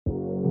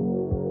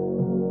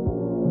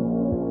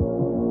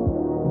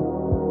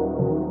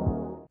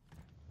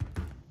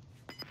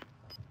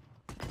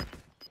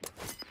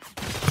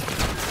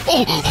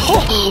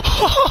Oh!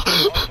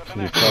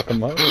 Can you fuck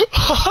him up?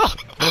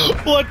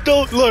 What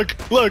the?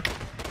 Look!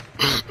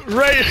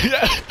 Right!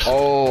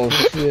 Oh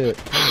shit!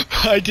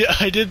 I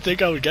didn't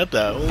think I would get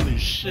that. Holy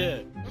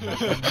shit!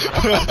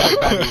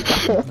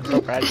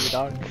 So proud of you,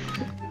 dog.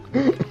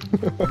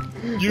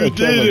 You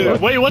did it!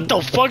 Wait, what the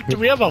fuck? Do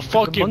we have a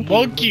fucking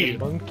monkey?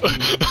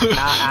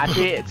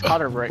 Actually, it's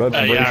called a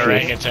yeah,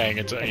 orangutan.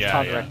 It's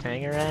called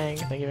Rectangalangs.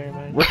 Thank you very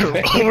much.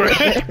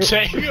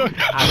 Rectangle.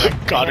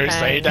 Connor,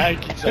 say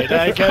that. Say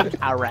that again.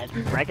 A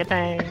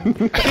orangutan.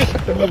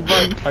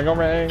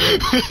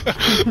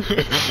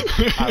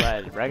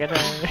 Alright,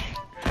 orangutan.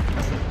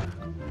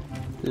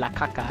 La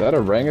caca. Does that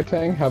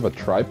orangutan have a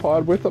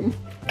tripod with him?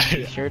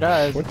 He sure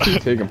does. What's he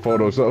taking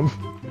photos of?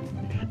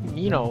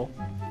 You know.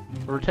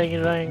 We're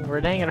danging. I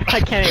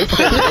can't even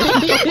say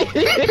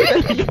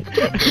it.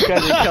 You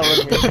guys are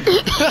killing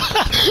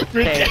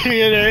me.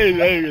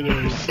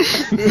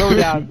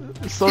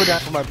 Slow down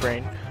for my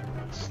brain.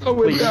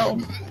 Slow it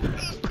down.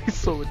 Please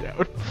slow it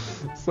down.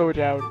 Slow it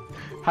down.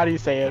 How do you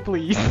say it,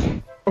 please?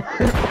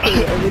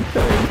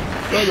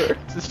 Brother.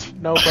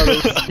 No,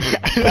 brother.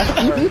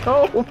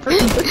 No,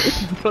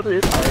 brother,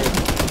 it's hard.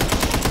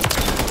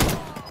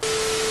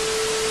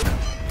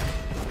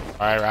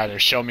 Alright, Ryder,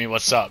 show me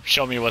what's up.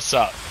 Show me what's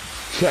up.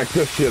 Check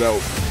this shit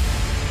out.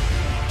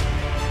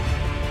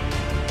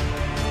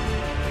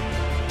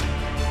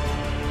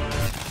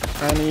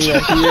 I need a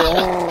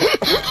hero.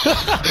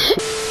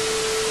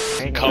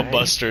 Cum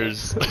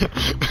busters.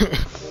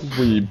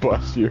 We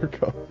bust your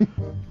cum.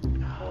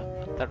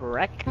 The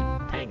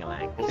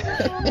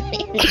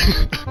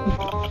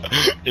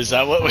Rectangalangs. Is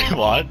that what we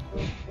want?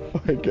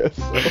 I guess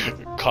so.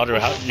 Connor,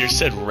 how you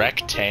said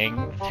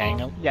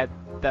rectangle? Yeah,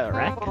 the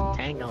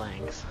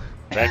Rectangalangs.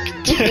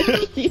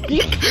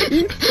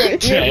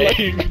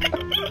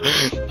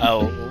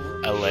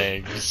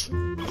 Legs.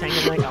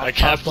 I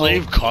can't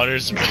believe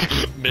Connor's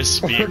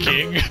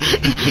misspeaking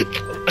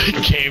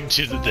came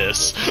to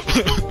this.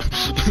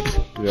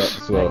 Yeah,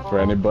 so for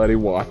anybody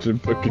watching,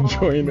 fucking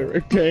join the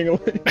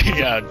Rectangalangs.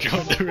 Yeah,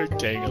 join the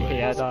Rectangalangs.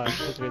 Yeah, no, it's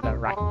supposed to be the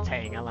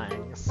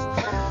Rectangalangs.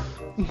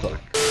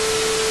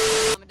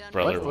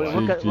 Brother,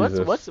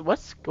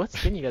 what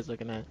skin you guys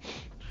looking at?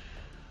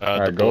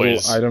 Alright, go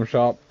to item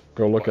shop.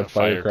 Go look at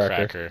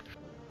Firecracker.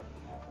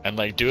 And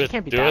like do it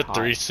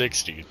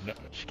 360. No.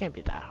 She can't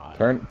be that hot.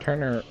 Turn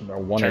her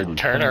 180.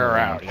 Turn her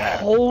around. Yeah.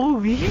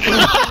 Holy!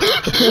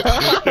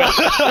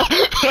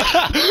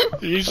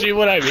 You see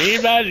what I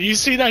mean, man? You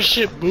see that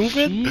shit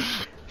moving?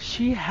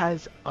 She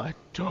has a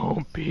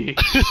dumpy.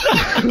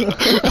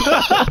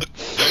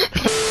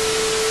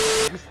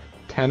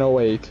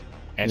 10:08.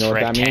 It's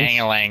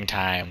Rectangalang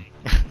time.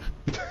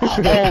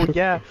 Oh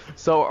yeah,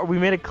 so we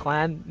made a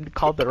clan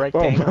called the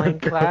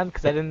Rectangalang clan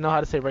because I didn't know how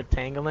to say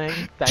Rectangalang.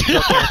 That I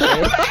still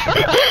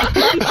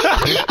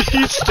can't say.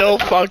 He still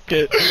fucked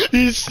it.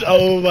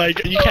 Oh my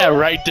god, you can't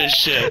write this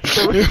shit.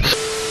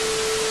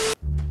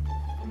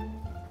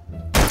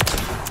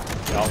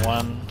 Got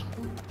one.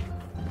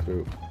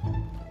 Two.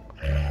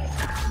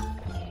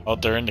 Oh,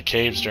 they're in the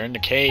caves. They're in the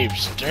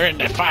caves. They're in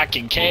the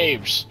fucking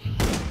caves.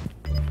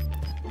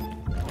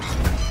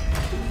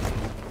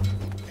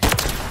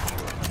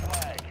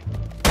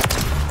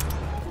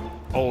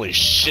 Holy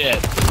shit!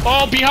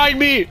 Oh, behind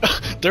me!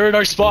 They're in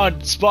our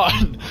spawn!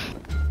 Spawn!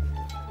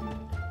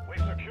 We're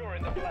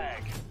securing the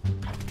flag.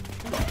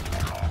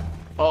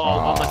 Oh,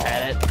 almost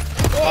had it.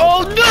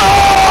 Oh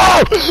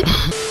no!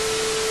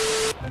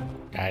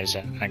 Guys,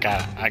 I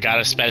got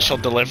a special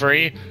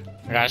delivery.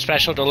 I got a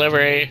special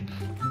delivery.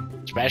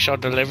 Special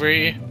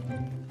delivery.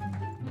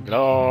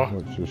 Hello.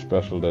 What's your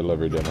special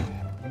delivery, Dylan?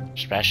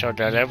 Special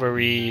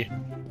delivery.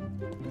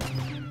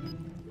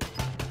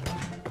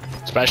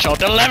 Special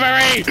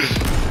delivery!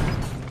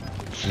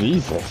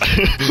 Jesus. What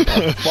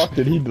the fuck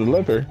did he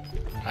deliver?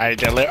 I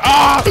deliver.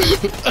 Ah!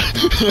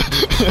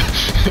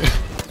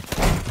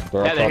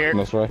 They're all here.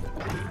 this way.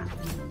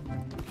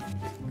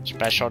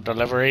 Special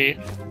delivery.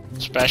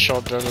 Special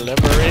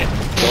delivery.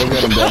 Go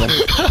get him, Dylan.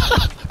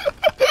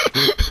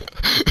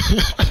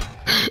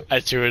 I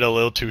threw it a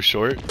little too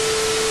short.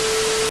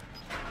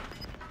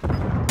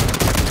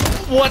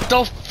 What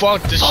the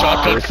fuck? This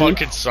shotgun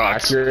fucking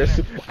sucks.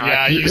 Accuracy.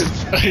 Yeah, you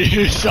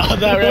saw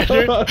that right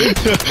here? I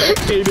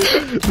hate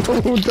it. No,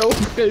 don't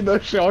say the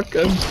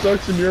shotgun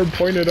sucks and you're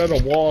pointed at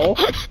a wall.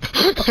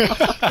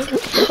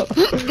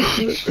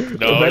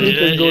 No, if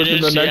anything goes in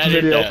the next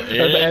video,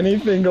 if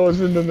anything goes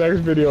in the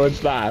next video,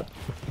 it's that.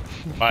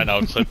 Fine,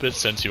 I'll clip it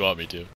since you want me to.